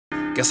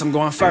Guess I'm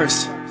going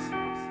first.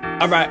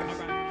 Alright,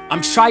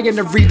 I'm trying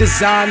to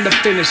redesign the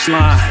finish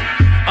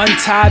line.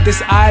 Untie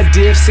this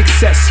idea of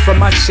success from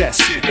my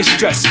chest. It's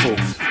stressful,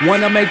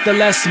 wanna make the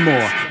less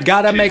more.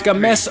 Gotta make a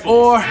mess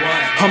or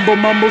humble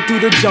mumble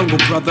through the jungle,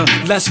 brother,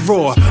 let's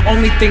roar.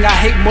 Only thing I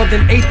hate more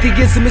than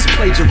atheism is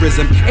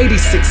plagiarism.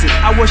 86 it,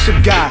 I worship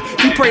God,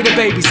 you pray to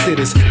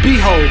babysitters.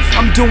 Behold,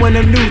 I'm doing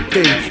a new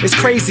thing, it's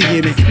crazy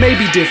in it,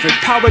 maybe different.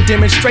 Power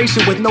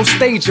demonstration with no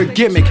stage or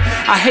gimmick.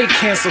 I hate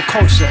cancel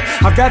culture,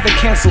 I'd rather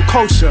cancel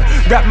culture.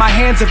 Wrap my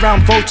hands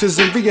around vultures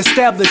and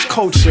reestablish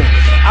culture.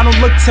 I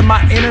don't look to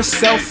my inner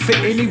self for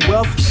any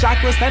wealth.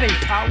 Chakras, that ain't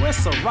power,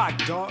 it's a rock,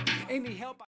 dog. Any help